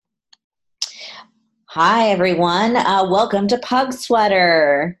Hi, everyone. Welcome to Pug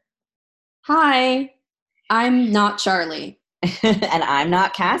Sweater. Hi, I'm not Charlie. And I'm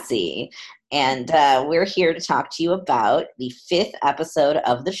not Cassie. And we're here to talk to you about the fifth episode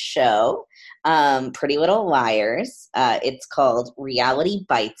of the show, Pretty Little Liars. It's called Reality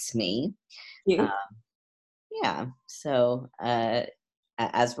Bites Me. Uh, Cute. yeah, so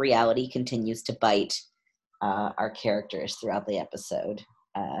as reality continues to bite our characters throughout the episode,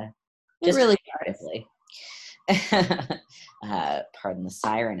 uh, It just really does. figuratively. Pardon the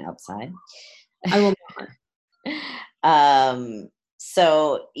siren outside. I will not. um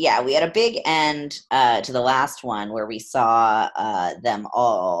so yeah, we had a big end to the last one where we saw them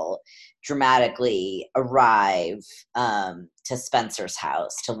all dramatically arrive to Spencer's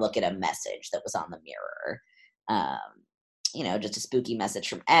house to look at a message that was on the mirror. Just a spooky message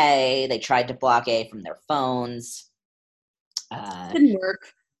from A. They tried to block A from their phones, Didn't work.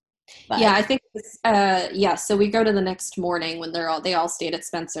 Yeah, but I think yeah, so we go to the next morning when they all stayed at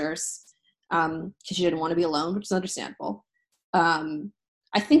Spencer's because she didn't want to be alone, which is understandable.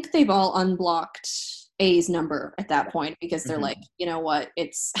 I think they've all unblocked A's number at that point because they're like, mhm. you know what,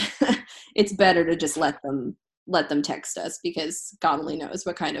 it's it's better to just let them text us because God only knows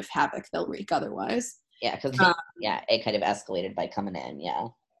what kind of havoc they'll wreak otherwise. Yeah, because Um, yeah, A kind of escalated by coming in. Yeah.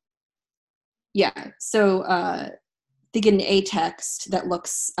 yeah, so they get an A text that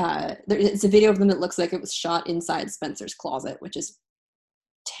looks it's a video of them that looks like it was shot inside Spencer's closet, which is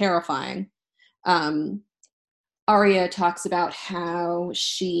terrifying. um Arya talks about how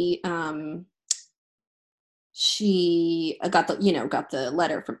she got the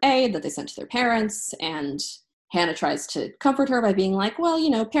letter from A that they sent to their parents, and Hannah tries to comfort her by being like,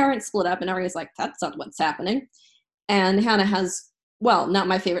 well, parents split up, and Arya's like, that's not what's happening. And Hannah has, well, not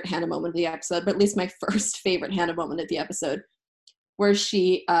my favorite Hannah moment of the episode, but at least my first favorite Hannah moment of the episode, where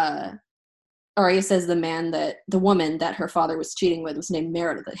she Arya says the woman that her father was cheating with was named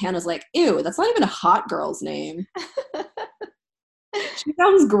Meredith. And Hannah's like, ew, that's not even a hot girl's name. She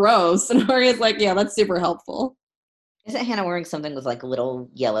sounds gross. And Arya's like, yeah, that's super helpful. Isn't Hannah wearing something with like little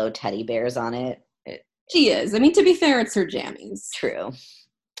yellow teddy bears on it? She is. I mean, to be fair, it's her jammies. True.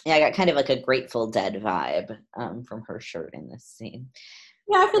 Yeah, I got kind of like a Grateful Dead vibe from her shirt in this scene.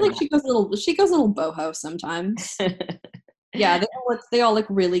 Yeah, I feel Or like not. she goes a little boho sometimes. Yeah, they all look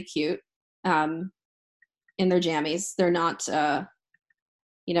really cute um in their jammies. They're not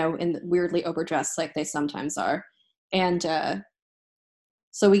in weirdly overdressed like they sometimes are. And we're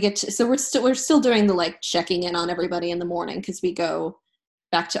still doing the like checking in on everybody in the morning because we go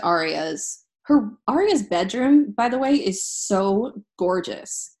back to Arya's bedroom, by the way, is so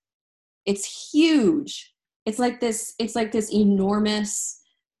gorgeous. It's huge. It's like this enormous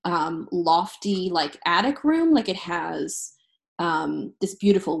lofty like attic room. Like it has this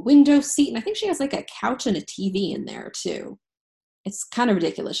beautiful window seat, and I think she has like a couch and a TV in there too. It's kind of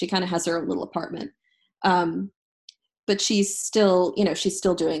ridiculous. She kind of has her own little apartment. Um, but she's still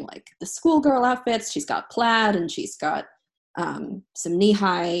doing like the schoolgirl outfits. She's got plaid and she's got some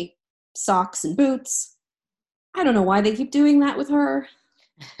knee-high socks and boots. I don't know why they keep doing that with her.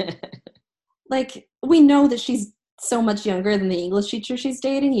 Like, we know that she's so much younger than the English teacher she's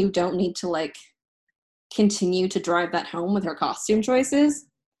dating. You don't need to like continue to drive that home with her costume choices.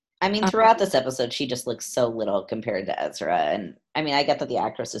 I mean, Um, throughout this episode, she just looks so little compared to Ezra. And I mean, I get that the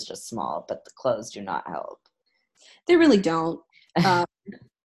actress is just small, but the clothes do not help. they really don't. Uh,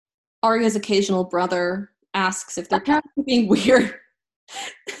 Arya's occasional brother asks if their parents are being weird.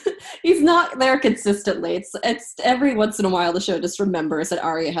 He's not there consistently. It's every once in a while the show just remembers that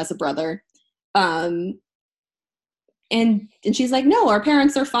Arya has a brother. Um, and she's like, no, our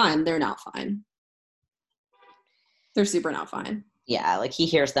parents are fine. They're not fine. They're super not fine. Yeah, like he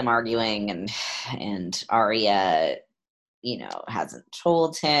hears them arguing, and Arya, hasn't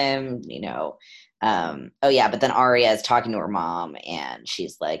told him, oh yeah, but then Arya is talking to her mom and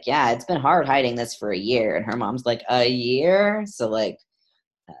she's like, yeah, it's been hard hiding this for a year. And her mom's like, a year? So like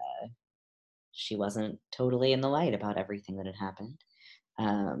she wasn't totally in the light about everything that had happened.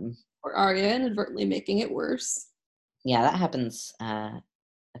 Um, Or Arya inadvertently making it worse. yeah, that happens a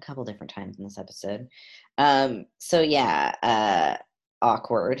couple different times in this episode. So yeah,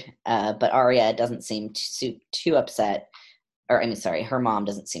 awkward. But Arya doesn't seem too upset, or I mean, sorry, her mom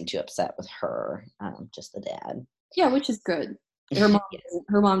doesn't seem too upset with her. Just the dad. Yeah, which is good. Her mom,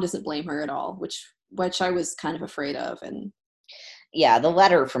 her mom doesn't blame her at all, which I was kind of afraid of. And Yeah, the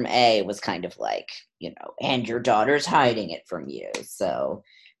letter from A was kind of like, and your daughter's hiding it from you. So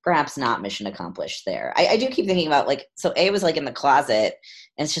perhaps not mission accomplished there. I do keep thinking about like, so A was like in the closet,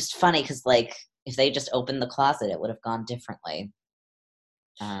 and it's just funny because like if they just opened the closet, it would have gone differently.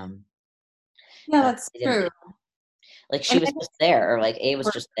 Um, Yeah, that's They didn't true. like she And was I just there, or like A was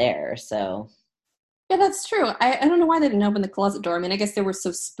guess, just there. So yeah, that's true. I don't know why they didn't open the closet door. I mean, I guess they were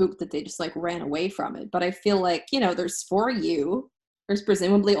so spooked that they just like ran away from it. But I feel like, there's four U. There's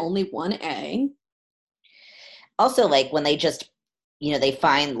presumably only one A. also like when they just they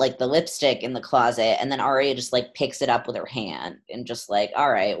find like the lipstick in the closet and then Arya just like picks it up with her hand and just like,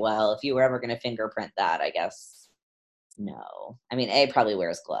 all right, well, if you were ever going to fingerprint that, I guess no. I mean, A probably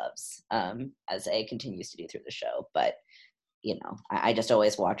wears gloves, as A continues to do through the show, but I just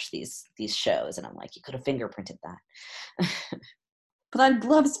always watch these shows and I'm like, you could have fingerprinted that. Put on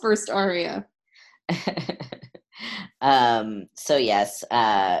gloves first, Arya. So yes,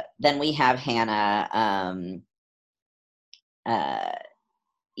 then we have Hannah. Uh,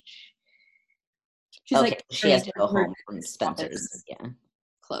 She's okay, like she has carrying to go her home from Spencer's. Yeah.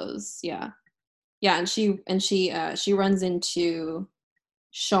 clothes. Yeah. Yeah, and she runs into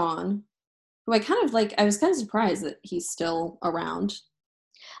Sean, who I was kind of surprised that he's still around.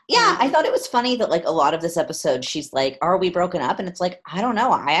 Yeah, I thought it was funny that like a lot of this episode, she's like, "Are we broken up?" And it's like, I don't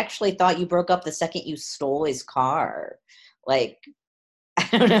know. I actually thought you broke up the second you stole his car. Like,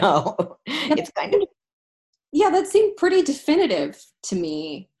 I don't know. Yeah, It's kind of yeah, that seemed pretty definitive to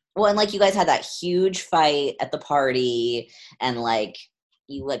me. well, and like you guys had that huge fight at the party, and like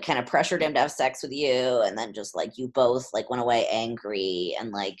you like kind of pressured him to have sex with you, and then just like you both like went away angry,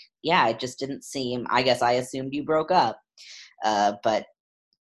 and like yeah, it just didn't seem. I guess I assumed you broke up, but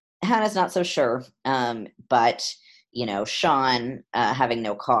Hannah's not so sure. But Sean, having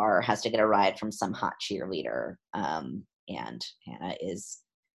no car, has to get a ride from some hot cheerleader, and Hannah is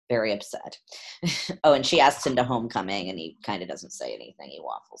very upset. Oh, and she asks him to homecoming, and he kind of doesn't say anything. He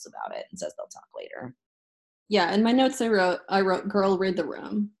waffles about it and says they'll talk later. Yeah, in my notes I wrote girl read the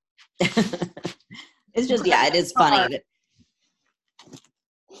room. It's just yeah, it is funny that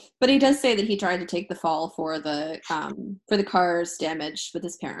But he does say that he tried to take the fall for the car's damage with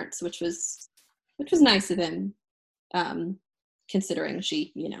his parents, which was nice of him, considering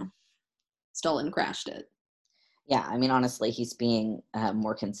she stole and crashed it. yeah, I mean honestly, he's being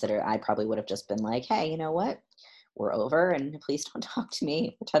more considerate. I probably would have just been like, hey, you know what? We're over, and please don't talk to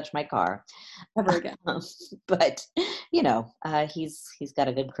me or touch my car. Ever again. But he's got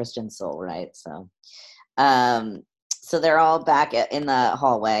a good Christian soul, right? Um, so they're all back in the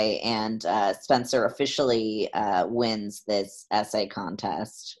hallway, and Spencer officially wins this essay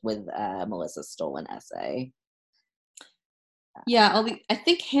contest with Melissa's stolen essay. Yeah, I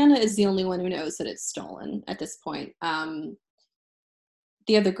think Hannah is the only one who knows that it's stolen at this point.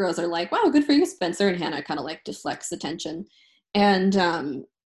 The other girls are like, "Wow, good for you, Spencer," and Hannah kind of like deflects attention. And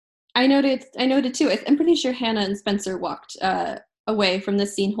I noted too. I'm pretty sure Hannah and Spencer walked away from the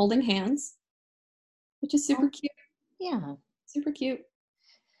scene holding hands, which is super cute. Yeah. Super cute.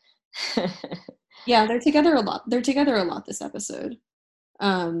 Yeah, they're together a lot. They're together a lot this episode.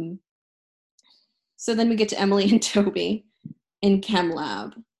 Um, so then we get to Emily and Toby in Chem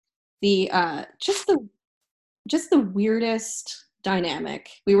Lab. The just the weirdest dynamic.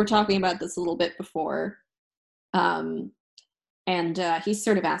 We were talking about this a little bit before. And he's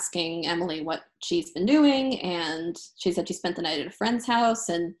sort of asking Emily what she's been doing, and she said she spent the night at a friend's house,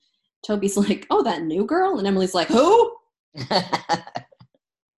 and Toby's like, "Oh, that new girl?" And Emily's like, "Who?"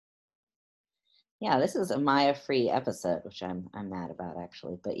 Yeah, this is a Maya-free episode, which I'm mad about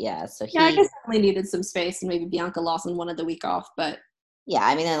actually. But yeah, so Yeah, I guess Emily needed some space, and maybe Bianca Lawson wanted the week off, but yeah,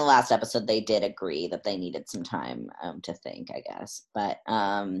 I mean, in the last episode, they did agree that they needed some time to think, I guess. But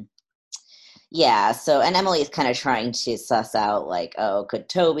yeah, so, and Emily is kind of trying to suss out, like, oh, could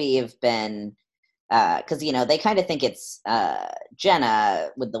Toby have been, because, they kind of think it's Jenna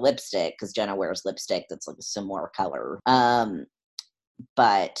with the lipstick, because Jenna wears lipstick that's like a similar color.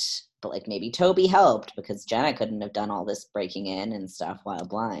 But like maybe Toby helped because Jenna couldn't have done all this breaking in and stuff while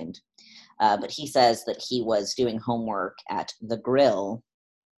blind. But he says that he was doing homework at the Grill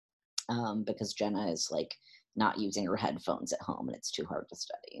because Jenna is like not using her headphones at home and it's too hard to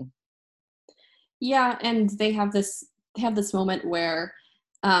study. yeah, and they have this moment where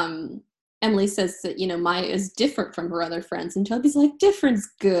Emily says that Maya is different from her other friends, and Toby's like, "Different's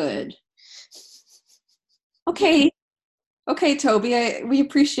good." Okay, okay, Toby, we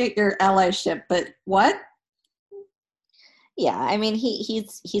appreciate your allyship, but what? Yeah, I mean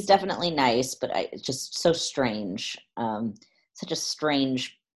he's definitely nice, but it's just so strange. Such a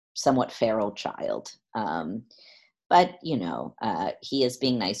strange, somewhat feral child. But he is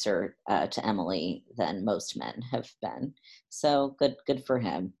being nicer to Emily than most men have been. So good for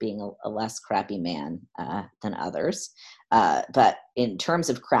him being a less crappy man than others. But in terms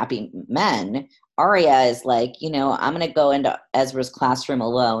of crappy men, Arya is like, I'm going to go into Ezra's classroom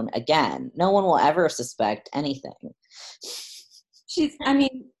alone again. No one will ever suspect anything.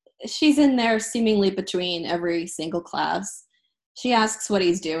 She's in there seemingly between every single class. She asks what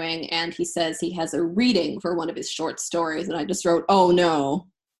he's doing, and he says he has a reading for one of his short stories, and I just wrote, "Oh no."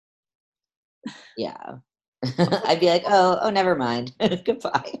 Yeah. I'd be like, oh, never mind.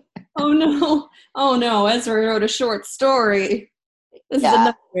 Goodbye. Oh no. Oh no, Ezra wrote a short story. This is a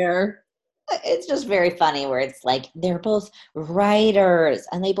Yeah. nightmare. It's just very funny where it's like they're both writers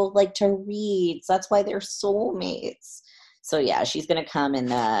and they both like to read. So that's why they're soulmates. So yeah, she's gonna come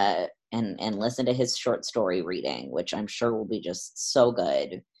and listen to his short story reading, which I'm sure will be just so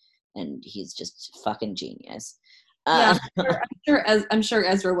good. And he's just fucking genius. Yeah, I'm sure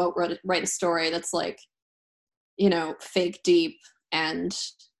Ezra won't write a story that's like, fake deep and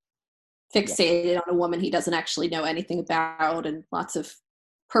Yeah. fixated on a woman he doesn't actually know anything about, and lots of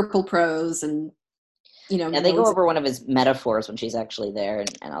purple prose and Yeah, they go over one of his metaphors when she's actually there,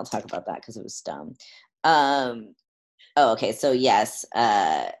 and I'll talk about that because it was dumb. Okay, so yes.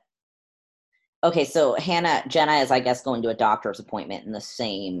 Okay, so Jenna is, I guess, going to a doctor's appointment in the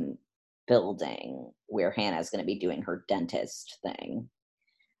same building where Hannah is going to be doing her dentist thing.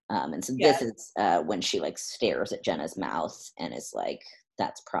 And so this is when she like stares at Jenna's mouth and is like,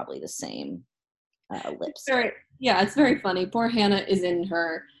 that's probably the same lipstick. It's very funny. Poor Hannah is in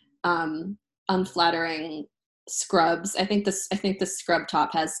her unflattering scrubs. I think the scrub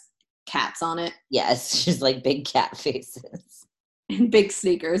top has cats on it. Yes, she's like big cat faces. And big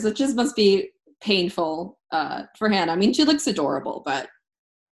sneakers, which just must be painful for Hannah. I mean, she looks adorable, but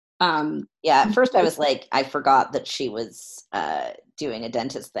yeah, at first I was like, I forgot that she was doing a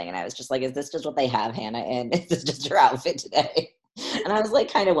dentist thing, and I was just like, is this just what they have Hannah in? Is this just her outfit today? And I was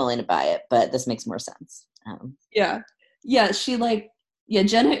like kind of willing to buy it, but this makes more sense. Jenna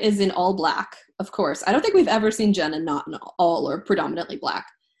is in all black, of course. I don't think we've ever seen Jenna not in all or predominantly black.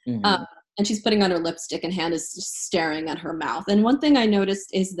 Mm-hmm. And she's putting on her lipstick, and Hannah's just staring at her mouth. And one thing I noticed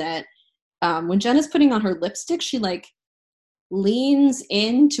is that when Jenna's putting on her lipstick, she like leans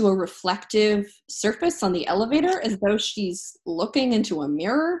into a reflective surface on the elevator as though she's looking into a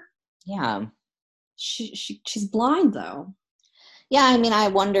mirror. Yeah. She's blind though. Yeah, I mean, I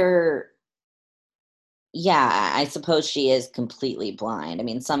wonder. Yeah, I suppose she is completely blind. I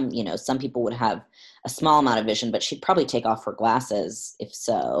mean, some people would have a small amount of vision, but she'd probably take off her glasses if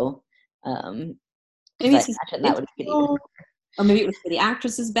so. Maybe I imagine that would be even. Or maybe it was for the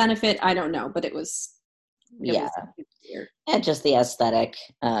actress's benefit. I don't know, but it was weird. And just the aesthetic,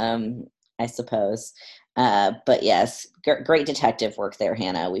 I suppose. But yes, great detective work there,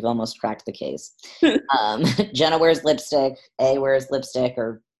 Hannah. We've almost cracked the case. Jenna wears lipstick. A wears lipstick,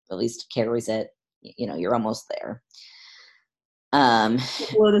 or at least carries it. You're almost there.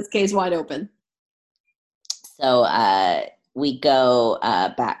 Blow this case wide open. So we go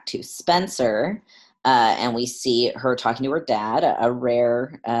back to Spencer, and we see her talking to her dad, a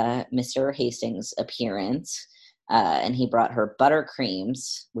rare Mr. Hastings appearance. And he brought her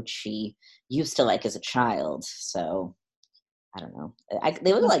buttercreams, which she used to like as a child. So I don't know.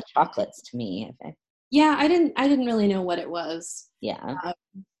 They look like chocolates to me. Yeah, I didn't really know what it was. Yeah.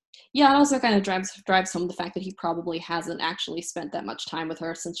 It also kind of drives home the fact that he probably hasn't actually spent that much time with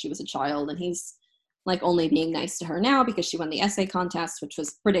her since she was a child, and he's like only being nice to her now because she won the essay contest, which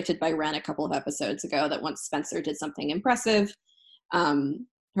was predicted by Ren a couple of episodes ago, that once Spencer did something impressive,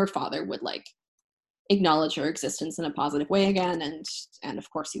 her father would like acknowledge her existence in a positive way again, and of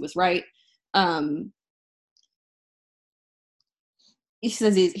course he was right. He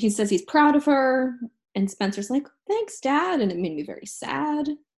says he's proud of her, and Spencer's like, thanks, Dad, and it made me very sad.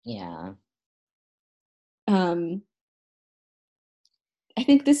 Yeah. I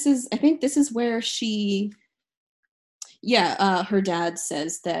think this is where she her dad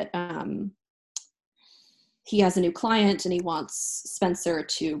says that he has a new client and he wants Spencer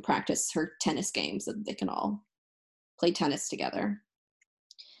to practice her tennis games so that they can all play tennis together.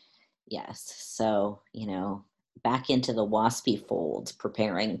 Yes. So, back into the waspy fold,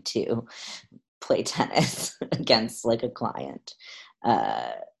 preparing to play tennis against like a client.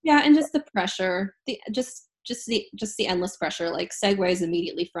 And just the pressure, just the endless pressure, like segues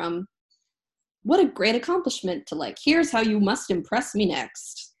immediately from what a great accomplishment to like, here's how you must impress me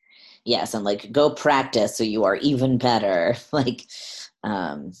next. Yes, and like go practice so you are even better. Like,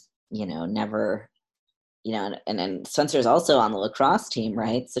 never, and then Spencer's also on the lacrosse team,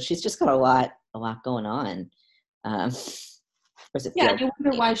 right? So she's just got a lot going on. You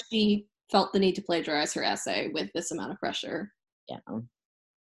wonder why she felt the need to plagiarize her essay with this amount of pressure. Yeah.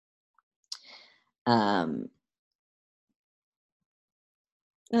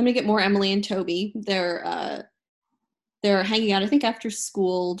 then we get more Emily and Toby. They're hanging out, I think, after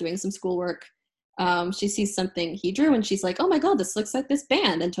school, doing some schoolwork. She sees something he drew, and she's like, "Oh my god, this looks like this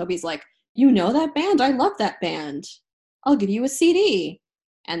band." And Toby's like, "You know that band? I love that band. I'll give you a CD."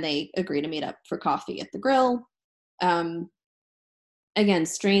 And they agree to meet up for coffee at the grill. Um, Again,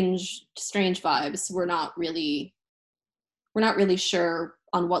 strange vibes. We're not really sure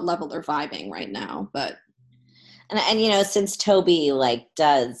on what level they're vibing right now, but And since Toby like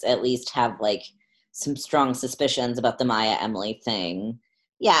does at least have like some strong suspicions about the Maya Emily thing,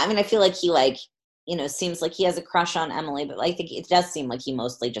 yeah, I mean, I feel like he like seems like he has a crush on Emily, but I think it does seem like he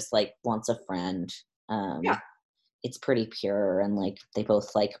mostly just like wants a friend. yeah. It's pretty pure, and like they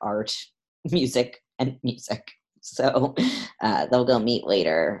both like art, music, so they'll go meet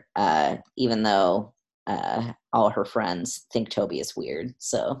later, even though all her friends think Toby is weird,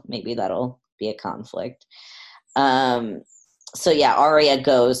 so maybe that'll be a conflict. um so yeah, Arya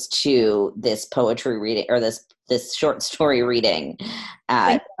goes to this poetry reading, or this short story reading Thank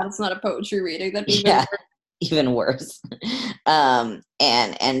at God it's not a poetry reading. That'd be even yeah, worse. even worse. And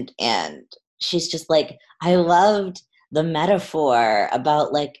she's just like, I loved the metaphor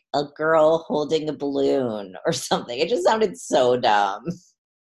about like a girl holding a balloon or something. It just sounded so dumb.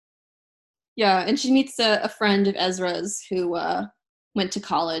 Yeah, and she meets a friend of Ezra's who went to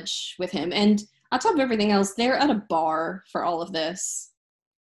college with him. And on top of everything else, they're at a bar for all of this.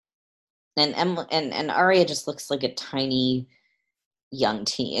 And Arya just looks like a tiny young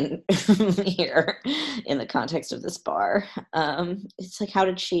teen here in the context of this bar. It's like, how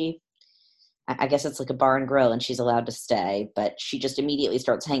did she? I guess it's like a bar and grill, and she's allowed to stay, but she just immediately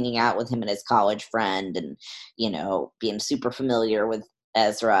starts hanging out with him and his college friend, and being super familiar with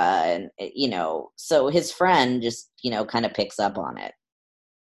Ezra, and so his friend just kind of picks up on it.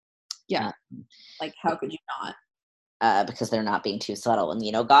 Yeah, like how could you not? Because they're not being too subtle,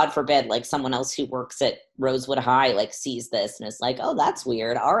 and God forbid, like someone else who works at Rosewood High like sees this and is like, oh, that's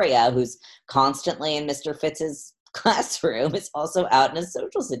weird. Arya, who's constantly in Mr. Fitz's classroom, is also out in a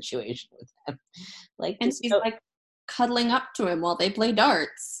social situation with him. Like, And just she's like cuddling up to him while they play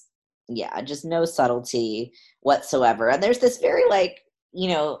darts. yeah, just no subtlety whatsoever. And there's this very like,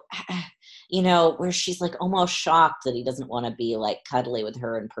 where she's like almost shocked that he doesn't want to be like cuddly with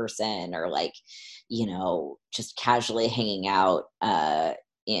her in person, or like, just casually hanging out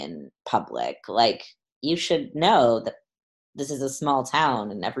in public. Like, you should know that this is a small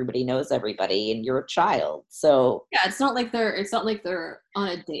town and everybody knows everybody and you're a child. So Yeah, it's not like they're on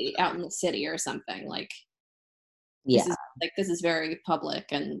a date out in the city or something. Like yeah, this is very public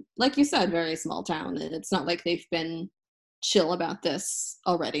and, like you said, very small town. And it's not like they've been chill about this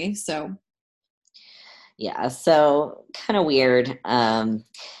already. So yeah. So kind of weird.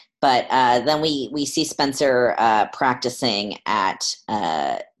 But then we see Spencer practicing at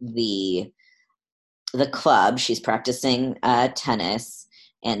the club. She's practicing tennis,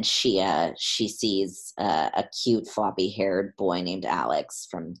 and she sees a cute floppy haired boy named Alex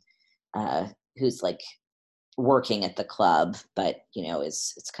from who's like working at the club, but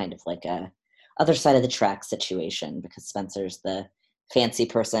is it's kind of like a other side of the track situation, because Spencer's the fancy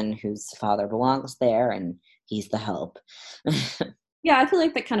person whose father belongs there, and he's the help. yeah, I feel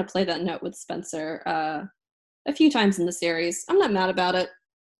like they kind of play that note with Spencer a few times in the series. I'm not mad about it.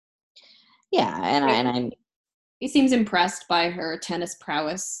 Yeah, and I'm He seems impressed by her tennis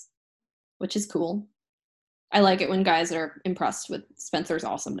prowess, which is cool. I like it when guys are impressed with Spencer's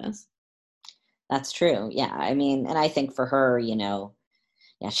awesomeness. that's true. Yeah, I mean, and I think for her,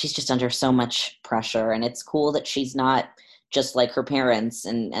 yeah, she's just under so much pressure, and it's cool that she's not just like her parents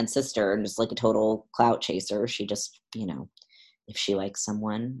and sister, and just like a total clout chaser. She just, if she likes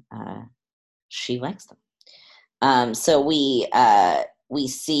someone, she likes them. So we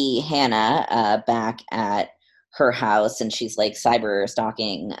see Hannah back at her house, and she's like cyber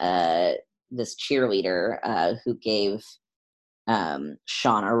stalking this cheerleader who gave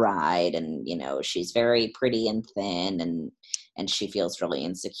Sean a ride, and she's very pretty and thin, and she feels really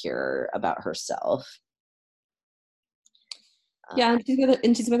insecure about herself. Yeah,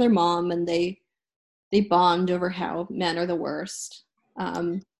 and she's with her mom, and they bond over how men are the worst.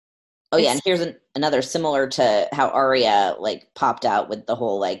 Oh yeah, It's and here's another similar to how Arya like popped out with the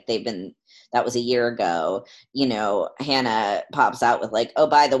whole like they've been that was a year ago. Hannah pops out with like, oh,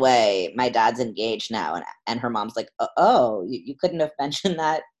 by the way, my dad's engaged now, and her mom's like, oh, you couldn't have mentioned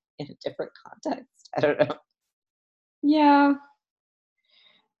that in a different context. I don't know. yeah,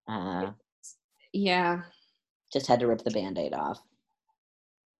 Uh, yeah, just had to rip the band-aid off.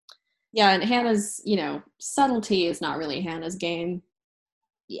 yeah. And Hannah's, subtlety is not really Hannah's game.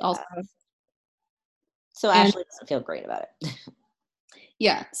 Yeah. Also, So and Ashley doesn't feel great about it.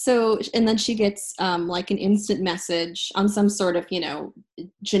 Yeah. So, and then she gets like an instant message on some sort of,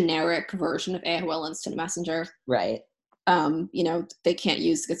 generic version of AOL Instant Messenger. Right. They can't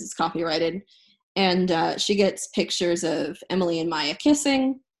use because it's copyrighted. And she gets pictures of Emily and Maya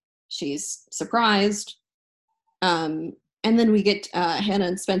kissing. She's surprised. And then we get Hannah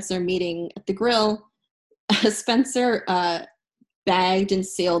and Spencer meeting at the grill. Spencer bagged and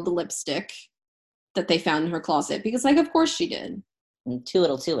sealed the lipstick that they found in her closet because, like, of course she did. Too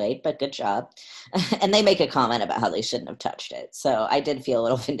little too late, but good job. And they make a comment about how they shouldn't have touched it, so I did feel a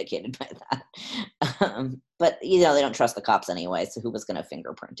little vindicated by that. But they don't trust the cops anyway, so who was going to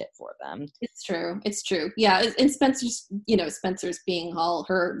fingerprint it for them? It's true. Yeah. And Spencer's being all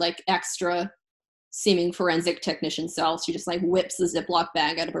her like extra seeming forensic technician self. She just like whips the Ziploc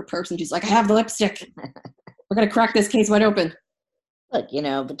bag out of her purse and she's like, I have the lipstick. We're going to crack this case wide open. Look,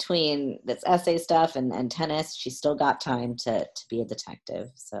 between this essay stuff and tennis, she's still got time to be a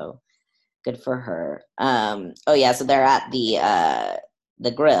detective. So good for her. Oh yeah, so they're at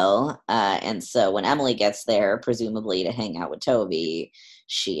the grill, and so when Emily gets there, presumably to hang out with Toby,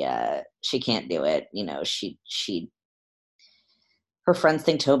 she can't do it. Her friends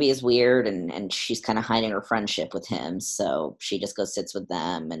think Toby is weird, and she's kind of hiding her friendship with him. So she just goes sits with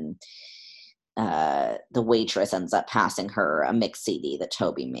them, and the waitress ends up passing her a mix CD that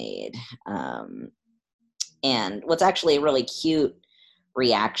Toby made. And what's actually a really cute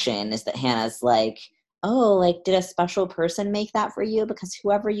reaction is that Hannah's like, oh, like, did a special person make that for you? Because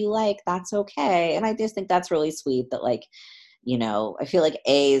whoever you like, that's okay. And I just think that's really sweet that, like, I feel like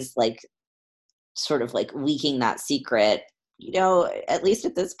A's like sort of like leaking that secret, at least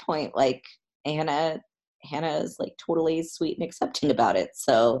at this point, like Hannah is like totally sweet and accepting about it.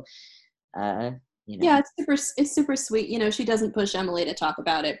 So, yeah, it's super sweet. She doesn't push Emily to talk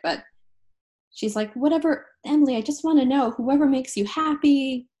about it, but she's like, whatever, Emily, I just want to know, whoever makes you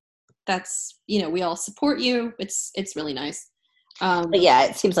happy, that's, we all support you. It's really nice. But yeah,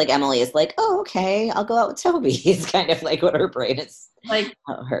 it seems like Emily is like, oh, okay, I'll go out with Toby. It's kind of like what her brain is like.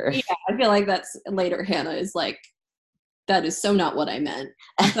 Her. Yeah, I feel like that's later. Hannah is like, that is so not what I meant.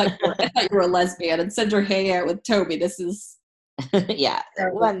 I thought you were a lesbian and send her hang out with Toby. This is yeah.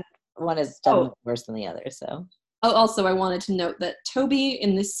 One is done worse than the other. So. Oh, also, I wanted to note that Toby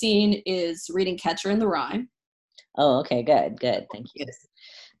in this scene is reading Catcher in the Rye. Oh, okay, good. Thank you.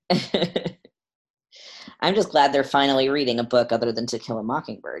 Yes. I'm just glad they're finally reading a book other than To Kill a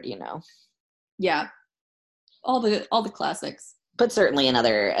Mockingbird. Yeah, all the classics. But certainly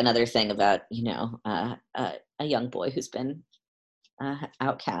another thing about a young boy who's been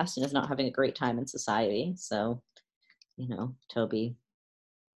outcast and is not having a great time in society. So, Toby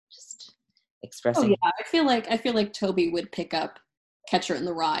just expressing. Oh yeah, I feel like Toby would pick up Catcher in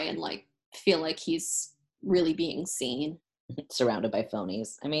the Rye and like feel like he's really being seen, surrounded by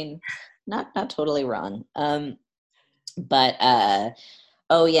phonies. I mean, not totally wrong. But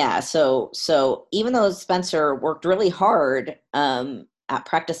oh yeah, so even though Spencer worked really hard at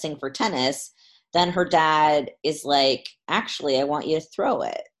practicing for tennis, then her dad is like, actually, I want you to throw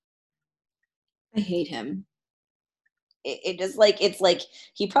it. I hate him. It just like, it's like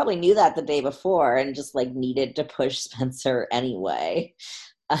he probably knew that the day before and just like needed to push Spencer anyway.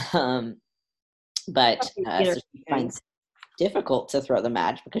 But so she finds it difficult to throw the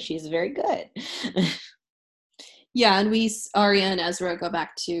match because she's very good. Yeah, and Arya and Ezra go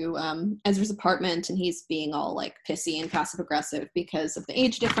back to Ezra's apartment, and he's being all like pissy and passive aggressive because of the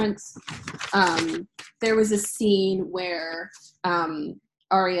age difference. There was a scene where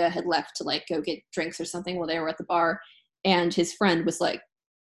Arya had left to like go get drinks or something while they were at the bar, and his friend was like,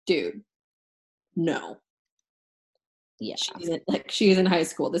 "Dude, no." Yeah, she's in high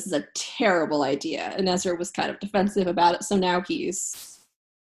school. This is a terrible idea, and Ezra was kind of defensive about it. So now he's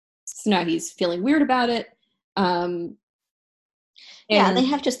feeling weird about it. And they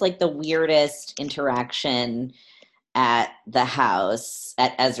have just like the weirdest interaction at the house,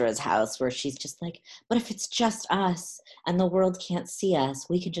 at Ezra's house, where she's just like, but if it's just us and the world can't see us,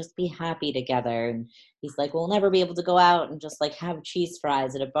 we could just be happy together. And he's like, we'll never be able to go out and just like have cheese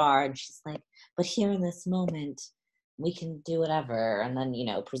fries at a bar. And she's like, but here in this moment, we can do whatever. And then,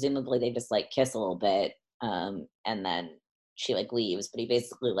 presumably they just like kiss a little bit. And then she like leaves, but he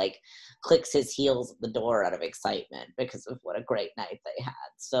basically like clicks his heels at the door out of excitement because of what a great night they had.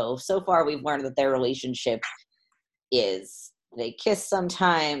 So far we've learned that their relationship is they kiss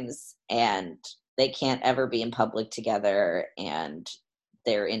sometimes and they can't ever be in public together, and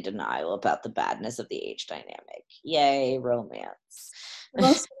they're in denial about the badness of the age dynamic. Yay, romance.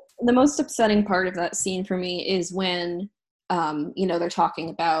 The most upsetting part of that scene for me is when they're talking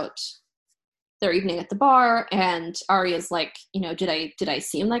about their evening at the bar, and Arya's like, did I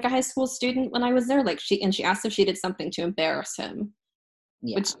seem like a high school student when I was there? Like she asked if she did something to embarrass him,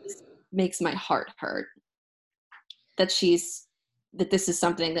 Yeah. which makes my heart hurt. That this is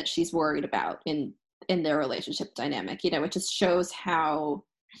something that she's worried about in their relationship dynamic. It just shows how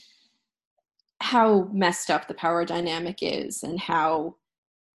messed up the power dynamic is, and how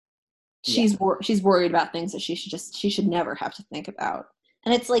she's worried about things that she should never have to think about.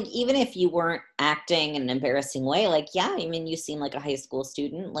 And it's like, even if you weren't acting in an embarrassing way, like, yeah, I mean, you seem like a high school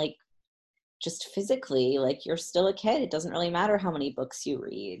student, like, just physically, like, you're still a kid. It doesn't really matter how many books you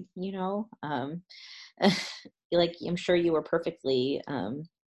read, like, I'm sure you were perfectly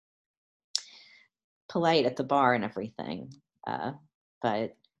polite at the bar and everything,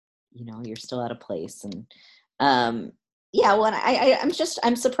 but you're still out of place. And yeah, well, and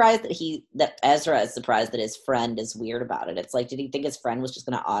I'm surprised that Ezra is surprised that his friend is weird about it. It's like, did he think his friend was just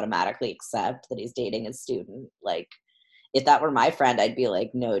going to automatically accept that he's dating a student? Like, if that were my friend, I'd be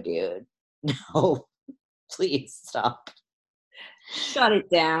like, no, dude, no, please stop. Shut it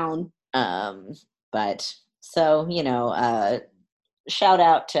down. But so, shout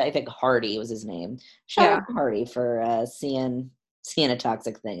out to, I think Hardy was his name. Shout out to Hardy for seeing a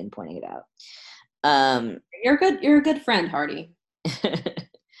toxic thing and pointing it out. You're a good friend, Hardy.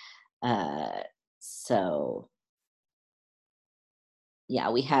 So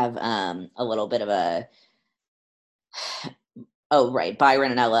yeah, we have a little bit of a oh right, Byron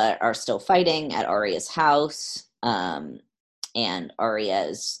and Ella are still fighting at Arya's house, and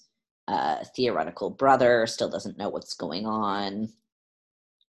Arya's theoretical brother still doesn't know what's going on.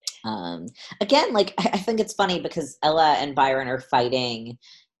 Again, like, I think it's funny because Ella and Byron are fighting,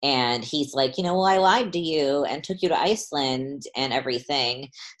 and he's like, well, I lied to you and took you to Iceland and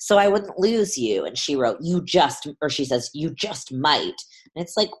everything, so I wouldn't lose you. And she wrote, she says, you just might. And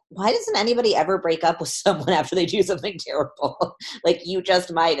it's like, why doesn't anybody ever break up with someone after they do something terrible? Like, you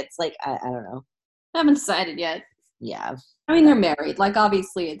just might. It's like, I don't know. I haven't decided yet. Yeah. I mean, they're married. Like,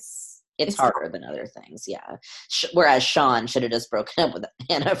 obviously, it's harder than other things, yeah. Whereas Sean should have just broken up with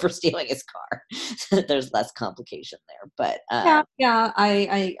Hannah for stealing his car. There's less complication there, but yeah,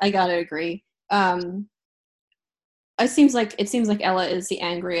 I gotta agree. It seems like Ella is the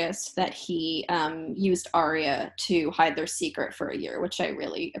angriest that he used Arya to hide their secret for a year, which I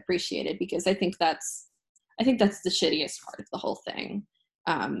really appreciated, because I think that's the shittiest part of the whole thing.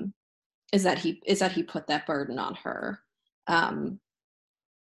 Is that he put that burden on her.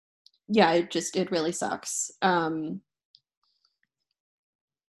 Yeah, it really sucks. So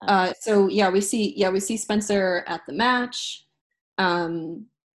yeah, we see Spencer at the match, and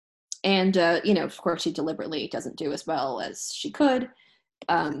of course she deliberately doesn't do as well as she could,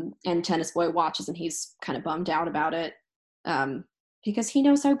 and Tennis Boy watches, and he's kind of bummed out about it, because he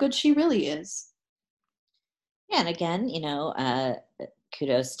knows how good she really is. Yeah, and again,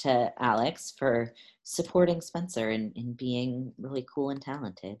 kudos to Alex for supporting Spencer and being really cool and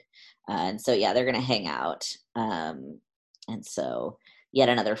talented. And so, yeah, they're going to hang out. And so yet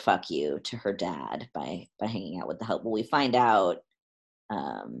another fuck you to her dad by hanging out with the help. Well, we find out,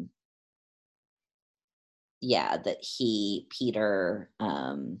 that Peter,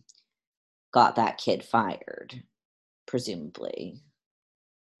 got that kid fired, presumably.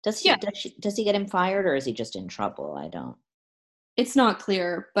 Does he get him fired, or is he just in trouble? I don't. It's not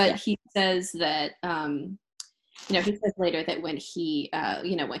clear, but he says that, he says later that when he,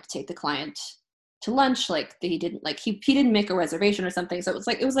 went to take the client to lunch, like, he didn't make a reservation or something. So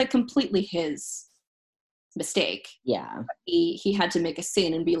it was completely his mistake. Yeah. He had to make a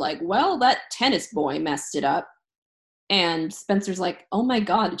scene and be like, well, that Tennis Boy messed it up. And Spencer's like, oh my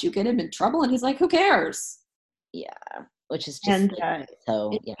God, did you get him in trouble? And he's like, who cares? Yeah. Which is just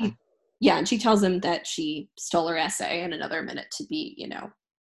so, yeah. Yeah, and she tells him that she stole her essay in another minute to be,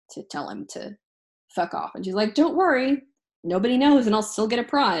 to tell him to fuck off. And she's like, don't worry, nobody knows, and I'll still get a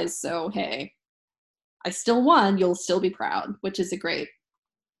prize. So, hey, I still won. You'll still be proud, which is a great,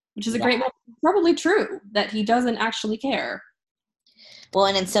 probably true that he doesn't actually care. Well,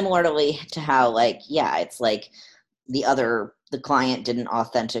 and then similarly to how, like, yeah, it's like the client didn't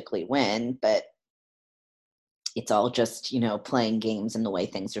authentically win, but it's all just, playing games and the way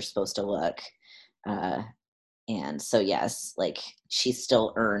things are supposed to look. And so, yes, like, she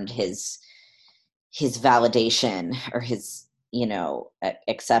still earned his validation or his,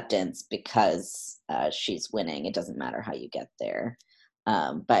 acceptance because she's winning. It doesn't matter how you get there.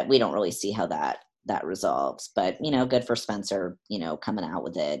 But we don't really see how that resolves. But, good for Spencer, coming out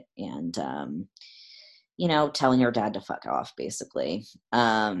with it and, telling her dad to fuck off, basically.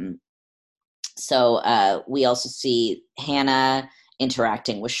 So we also see Hannah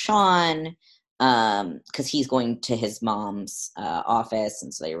interacting with Sean. because he's going to his mom's office,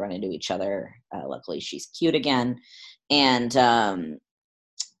 and so they run into each other. Luckily, she's cute again, and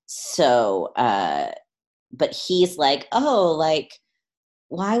but he's like, oh, like,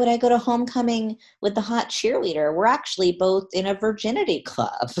 why would I go to homecoming with the hot cheerleader? We're actually both in a virginity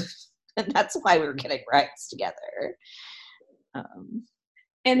club, and that's why we're getting rides together.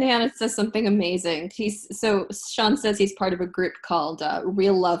 And Hannah says something amazing. So Sean says he's part of a group called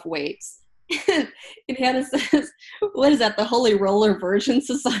Real Love Waits. And Hannah says, what is that, the Holy Roller Virgin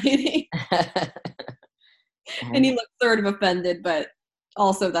Society? And he looks sort of offended, but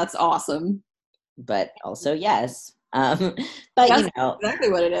also that's awesome. But also, yes. But that's exactly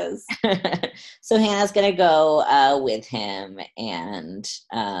what it is. So Hannah's gonna go with him, and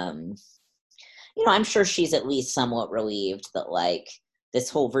I'm sure she's at least somewhat relieved that, like, this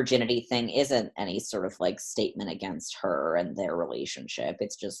whole virginity thing isn't any sort of, like, statement against her and their relationship.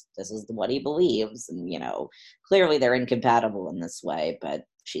 It's just, this is what he believes, and clearly they're incompatible in this way, but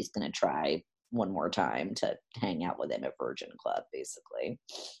she's gonna try one more time to hang out with him at Virgin Club, basically.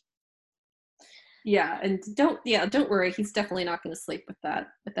 Yeah, and don't worry, he's definitely not going to sleep with that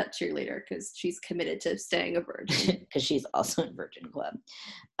cheerleader, because she's committed to staying a virgin. Because she's also in Virgin Club.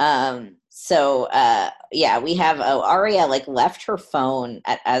 We have Aria, like, left her phone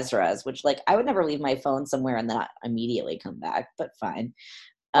at Ezra's, which, like, I would never leave my phone somewhere and then not immediately come back, but fine.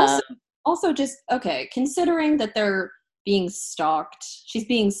 Also, just, okay, considering that they're being stalked, she's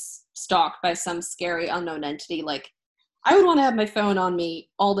being stalked by some scary unknown entity, like, I would want to have my phone on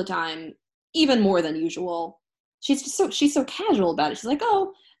me all the time, even more than usual. She's so casual about it. She's like,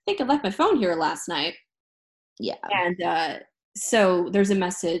 oh, I think I left my phone here last night. Yeah. And so there's a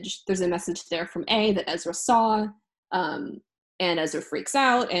message there from A that Ezra saw, and Ezra freaks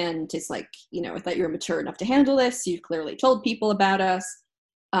out and is like, I thought you were mature enough to handle this. You've clearly told people about us.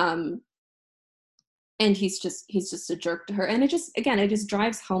 And he's just a jerk to her. And it just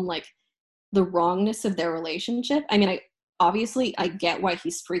drives home, like, the wrongness of their relationship. I mean, obviously I get why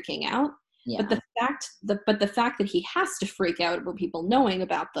he's freaking out. Yeah. But the fact that he has to freak out over people knowing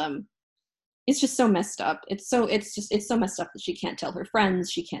about them, it's just so messed up. It's so messed up that she can't tell her friends.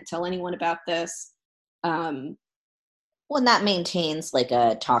 She can't tell anyone about this. Well, and that maintains, like,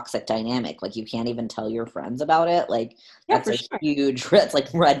 a toxic dynamic. Like, you can't even tell your friends about it. Like, that's huge. That's, like,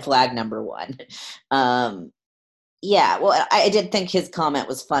 red flag number one. Yeah. Well, I did think his comment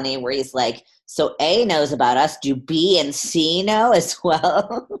was funny, where he's like, "So A knows about us. Do B and C know as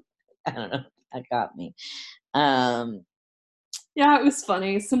well?" I don't know. That got me. Yeah, it was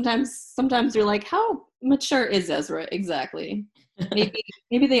funny. Sometimes you're like, how mature is Ezra exactly?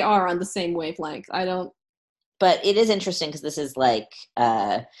 Maybe they are on the same wavelength. I don't. But it is interesting because this is like,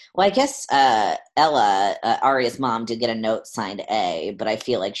 I guess Ella, Aria's mom, did get a note signed A, but I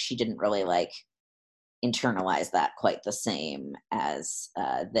feel like she didn't really, like, internalize that quite the same as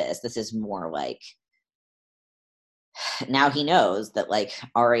this. This is more like, now he knows that, like,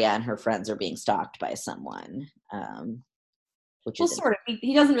 Aria and her friends are being stalked by someone, which is sort of.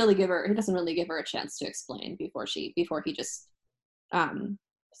 He doesn't really give her a chance to explain before he just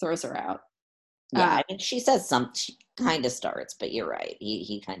throws her out. Yeah, I mean, she says she kind of starts, but you're right.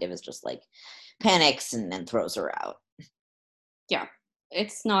 He kind of is just, like, panics and then throws her out. Yeah,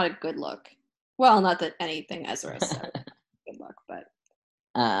 it's not a good look. Well, not that anything Ezra said good luck, but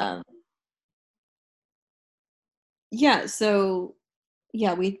yeah. So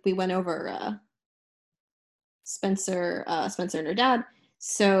yeah, we went over Spencer and her dad.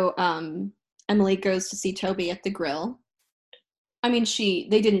 So Emily goes to see Toby at the grill. I mean,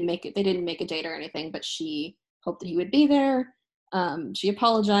 they didn't make a date or anything, but she hoped that he would be there. She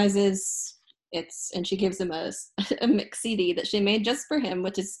apologizes. And she gives him a mix CD that she made just for him,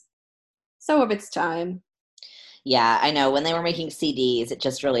 which is so of its time. Yeah, I know. When they were making CDs, it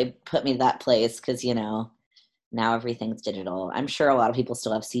just really put me to that place because, now everything's digital. I'm sure a lot of people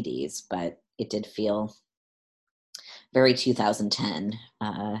still have CDs, but it did feel very 2010.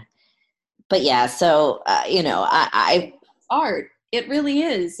 But yeah, so, I art. It really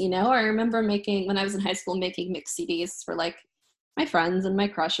is, I remember when I was in high school, making mix CDs for, like, my friends and my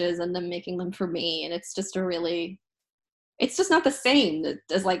crushes, and them making them for me. And it's just it's just not the same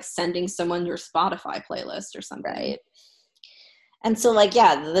as, like, sending someone your Spotify playlist or something. Right. And so, like,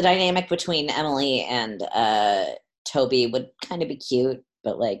 yeah, the dynamic between Emily and Toby would kind of be cute,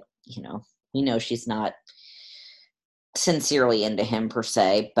 but, like, we know she's not sincerely into him per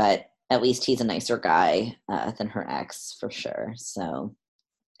se, but at least he's a nicer guy than her ex, for sure. So,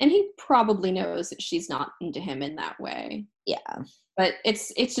 and he probably knows that she's not into him in that way. Yeah, but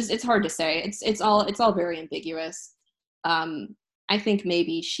it's hard to say. It's all very ambiguous. I think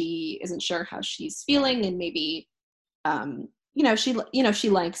maybe she isn't sure how she's feeling, and maybe she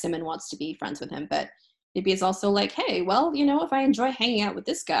likes him and wants to be friends with him, but maybe it's also like, hey, well, if I enjoy hanging out with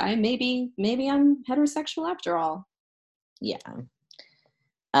this guy, maybe I'm heterosexual after all. Yeah.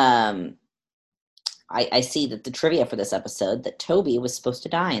 I see that the trivia for this episode that Toby was supposed to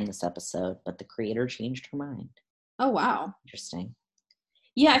die in this episode, but the creator changed her mind. Oh wow. Interesting.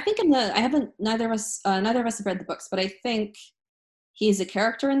 Yeah, I think neither of us have read the books, but I think he's a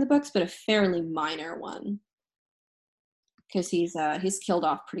character in the books, but a fairly minor one. Because he's killed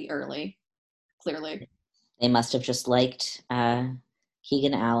off pretty early, clearly. They must have just liked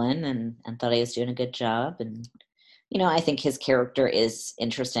Keegan Allen and thought he was doing a good job. And I think his character is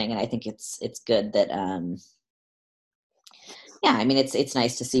interesting, and I think it's good that it's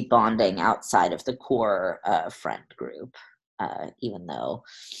nice to see bonding outside of the core friend group, even though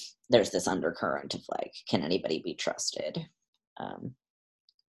there's this undercurrent of like, can anybody be trusted?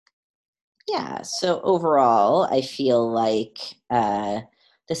 So overall, I feel like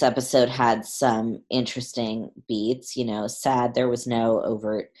this episode had some interesting beats. Sad there was no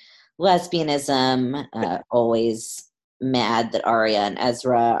overt lesbianism. Always mad that Arya and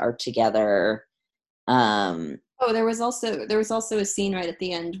Ezra are together. There was also a scene right at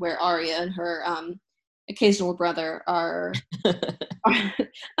the end where Arya and her occasional brother are.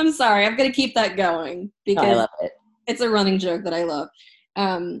 I'm sorry, I'm gonna keep that going because I love it. It's a running joke that I love.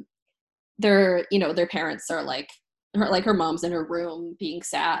 Their parents are like her mom's in her room being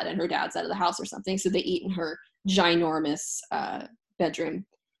sad and her dad's out of the house or something, so they eat in her ginormous bedroom.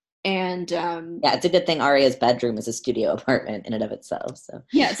 And it's a good thing Arya's bedroom is a studio apartment in and of itself. So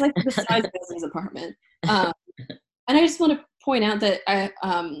yeah, it's like the size of his apartment. And I just want to point out that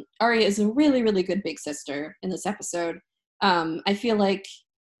Arya is a really, really good big sister in this episode. I feel like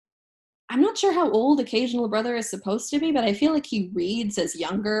I'm not sure how old Occasional Brother is supposed to be, but I feel like he reads as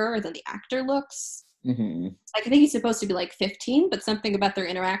younger than the actor looks. Mm-hmm. Like, I think he's supposed to be like 15, but something about their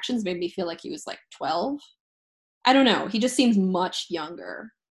interactions made me feel like he was like 12. I don't know. He just seems much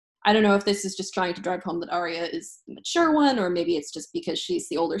younger. I don't know if this is just trying to drive home that Arya is the mature one, or maybe it's just because she's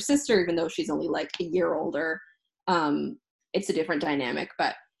the older sister, even though she's only like a year older. It's a different dynamic,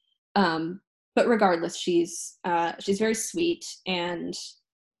 but regardless, she's very sweet and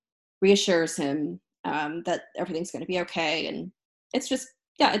reassures him that everything's going to be okay, and it's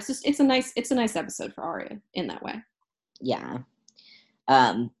a nice episode for Arya in that way. Yeah.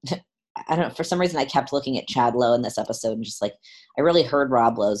 I don't know, for some reason I kept looking at Chad Lowe in this episode and just like, I really heard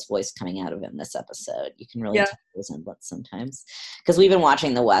Rob Lowe's voice coming out of him this episode. You can really tell the resemblance sometimes because we've been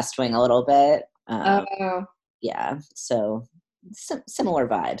watching The West Wing a little bit. Yeah, so similar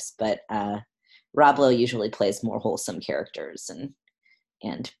vibes, but Rob Lowe usually plays more wholesome characters, and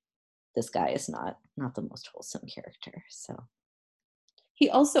this guy is not the most wholesome character. So he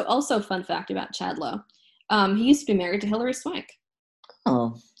also fun fact about Chad Lowe, he used to be married to Hilary Swank.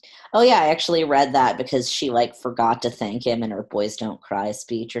 Oh yeah, I actually read that because she like forgot to thank him in her Boys Don't Cry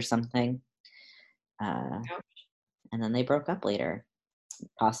speech or something. And then they broke up later.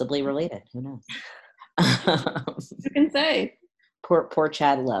 Possibly related. Who knows? You can say. Poor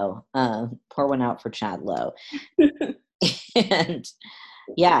Chad Lowe. Pour one out for Chad Lowe. And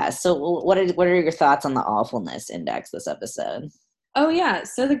yeah, so what are your thoughts on the awfulness index this episode? Oh yeah,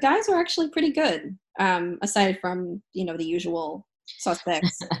 so the guys were actually pretty good. Aside from, the usual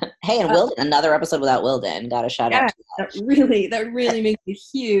suspects. Hey, and Wilden, another episode without Wilden. Got a shout out to that. That really makes a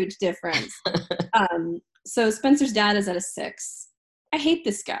huge difference. So Spencer's dad is at a 6. I hate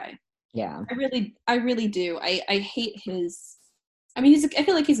this guy. Yeah. I really do. I hate his, I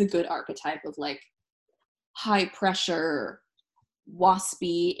feel like he's a good archetype of like high pressure,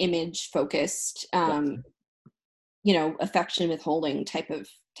 waspy, image focused, affection withholding type of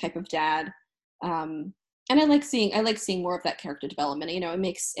dad. And I like seeing more of that character development.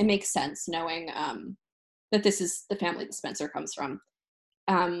 It makes sense knowing that this is the family that Spencer comes from.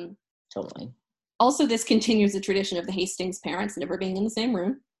 Totally. Also, this continues the tradition of the Hastings parents never being in the same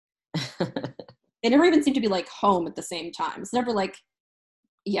room. They never even seem to be like home at the same time. It's never like,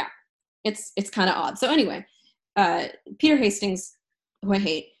 yeah, it's kind of odd. So anyway, Peter Hastings, who I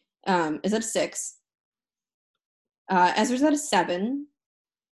hate, is at a 6. Ezra's at a 7.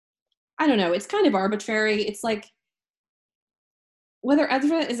 I don't know. It's kind of arbitrary. It's like whether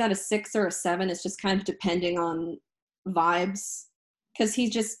Ezra is at a 6 or a 7 is just kind of depending on vibes, because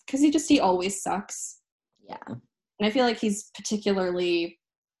he always sucks. Yeah. And I feel like he's particularly,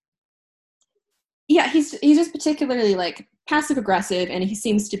 he's just particularly like passive aggressive, and he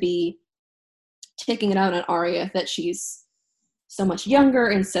seems to be taking it out on Arya that she's so much younger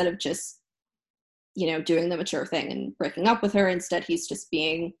instead of just doing the mature thing and breaking up with her. Instead, he's just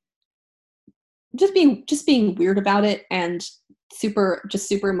being weird about it and super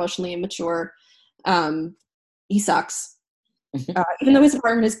emotionally immature. He sucks. Even though his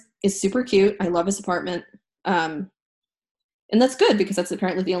apartment is super cute. I love his apartment. And that's good because that's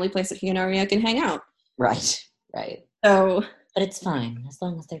apparently the only place that he and Arya can hang out. Right. So, but it's fine as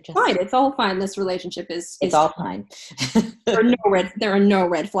long as they're just fine. It's all fine. This relationship is all fine. There are no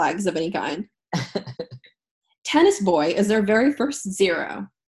red flags of any kind. Tennis Boy is their very first zero.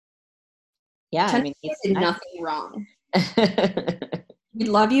 Yeah, Tennis Boy did nothing wrong. We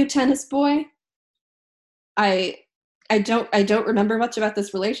love you, Tennis Boy. I don't remember much about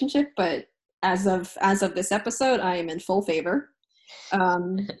this relationship, but as of this episode, I am in full favor.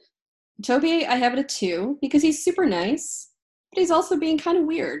 Toby, I have it a 2 because he's super nice, but he's also being kind of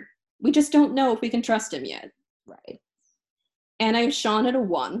weird. We just don't know if we can trust him yet. Right. And I have Sean at a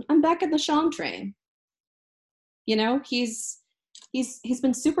 1. I'm back at the Sean train. He's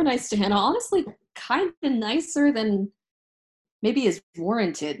been super nice to Hannah. Honestly, kind of nicer than maybe is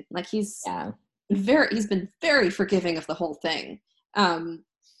warranted. Like he's been very forgiving of the whole thing. I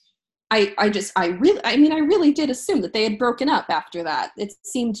really did assume that they had broken up after that. It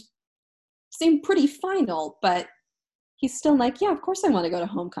seemed pretty final, but he's still like, yeah, of course I want to go to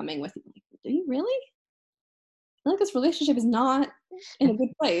homecoming with you. Like, do you really? I feel like this relationship is not in a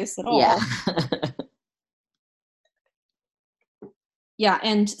good place at all. Yeah. Yeah,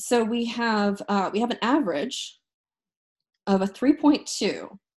 and so we have an average of a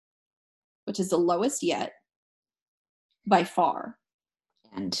 3.2, which is the lowest yet by far.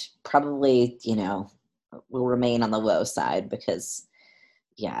 And probably, will remain on the low side because,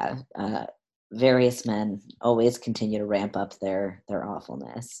 various men always continue to ramp up their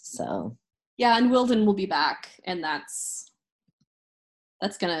awfulness. So yeah, and Wilden will be back, and that's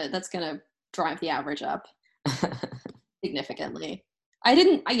gonna drive the average up significantly. I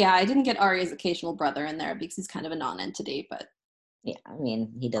didn't get Arya's occasional brother in there because he's kind of a non-entity, but yeah, I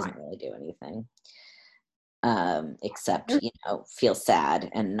mean, he doesn't really do anything except feel sad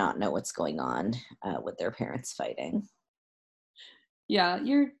and not know what's going on with their parents fighting. Yeah,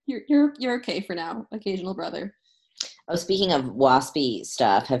 you're okay for now, occasional brother. Oh, speaking of waspy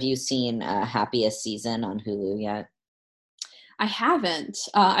stuff, have you seen Happiest Season on Hulu yet? I haven't.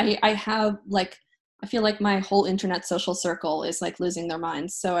 I have I feel like my whole internet social circle is like losing their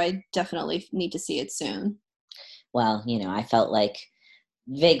minds, so I definitely need to see it soon. Well, I felt like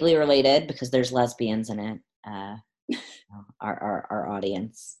vaguely related because there's lesbians in it. Our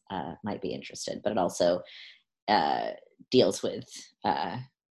audience might be interested, but it also deals with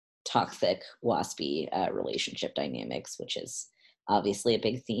toxic, waspy relationship dynamics, which is obviously a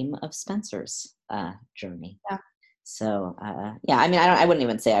big theme of Spencer's journey. Yeah. So, I mean, I wouldn't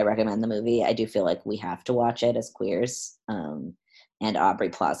even say I recommend the movie. I do feel like we have to watch it as queers. And Aubrey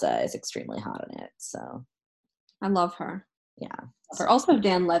Plaza is extremely hot in it. So, I love her. Yeah. Her. Also,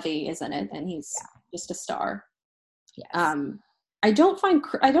 Dan Levy is in it, and he's just a star. Yes. I don't find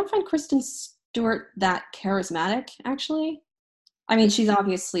Kristen Stewart that charismatic, actually. I mean, she's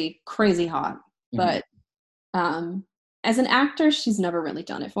obviously crazy hot, but as an actor, she's never really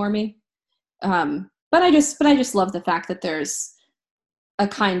done it for me. But I just love the fact that there's a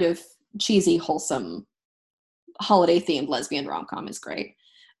kind of cheesy, wholesome, holiday-themed lesbian rom-com is great.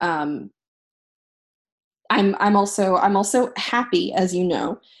 I'm also happy, as you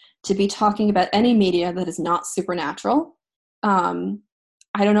know, to be talking about any media that is not supernatural.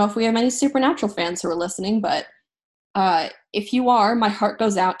 I don't know if we have any Supernatural fans who are listening, but if you are, my heart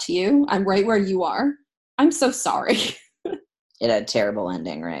goes out to you. I'm right where you are. I'm so sorry. It had a terrible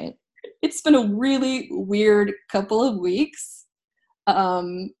ending, right? It's been a really weird couple of weeks.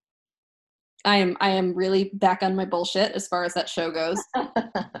 I am really back on my bullshit as far as that show goes.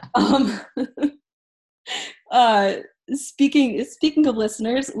 Speaking of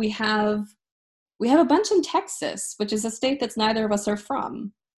listeners, we have a bunch in Texas, which is a state that's neither of us are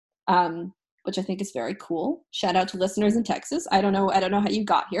from, which I think is very cool. Shout out to listeners in Texas. I don't know how you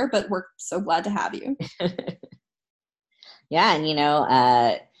got here, but we're so glad to have you. Yeah,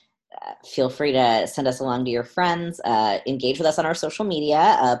 and feel free to send us along to your friends. Engage with us on our social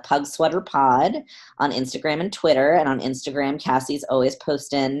media, Pug Sweater Pod on Instagram and Twitter. And on Instagram, Cassie's always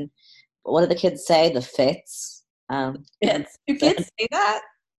posting, what do the kids say? The fits. Fits. Do kids say that?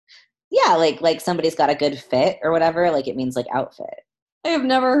 Yeah, like somebody's got a good fit or whatever. Like it means like outfit. I have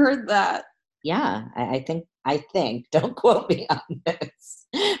never heard that. Yeah, I think. Don't quote me on this,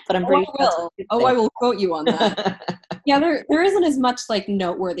 but I'm pretty sure. I will quote you on that. Yeah, there isn't as much like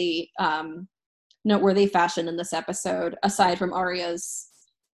noteworthy fashion in this episode aside from Arya's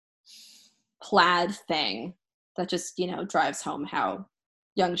plaid thing that just, drives home how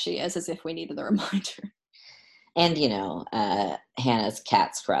young she is, as if we needed a reminder. And, Hannah's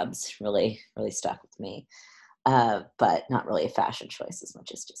cat scrubs really, really stuck with me. But not really a fashion choice as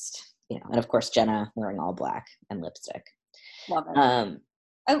much as just, and of course Jenna wearing all black and lipstick. Love it.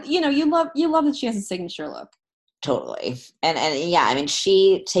 You love that she has a signature look. Totally. And yeah, I mean,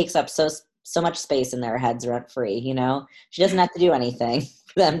 she takes up so much space in their heads rent free, she doesn't have to do anything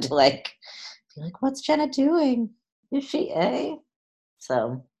for them to like be like, what's Jenna doing? Is she A?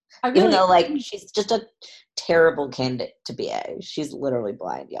 So even though like she's just a terrible candidate to be A, she's literally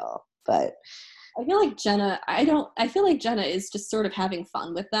blind, y'all. But I feel like Jenna is just sort of having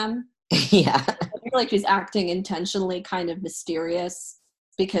fun with them. Yeah. I feel like she's acting intentionally kind of mysterious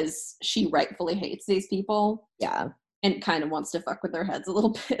because she rightfully hates these people. Yeah. And kind of wants to fuck with their heads a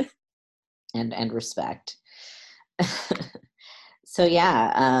little bit. And respect. So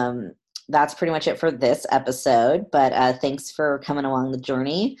yeah, that's pretty much it for this episode. But thanks for coming along the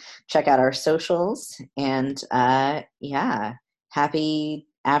journey. Check out our socials. And yeah, happy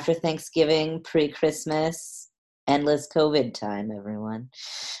after Thanksgiving, pre-Christmas, endless COVID time, everyone.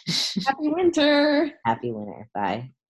 Happy winter. Happy winter. Bye.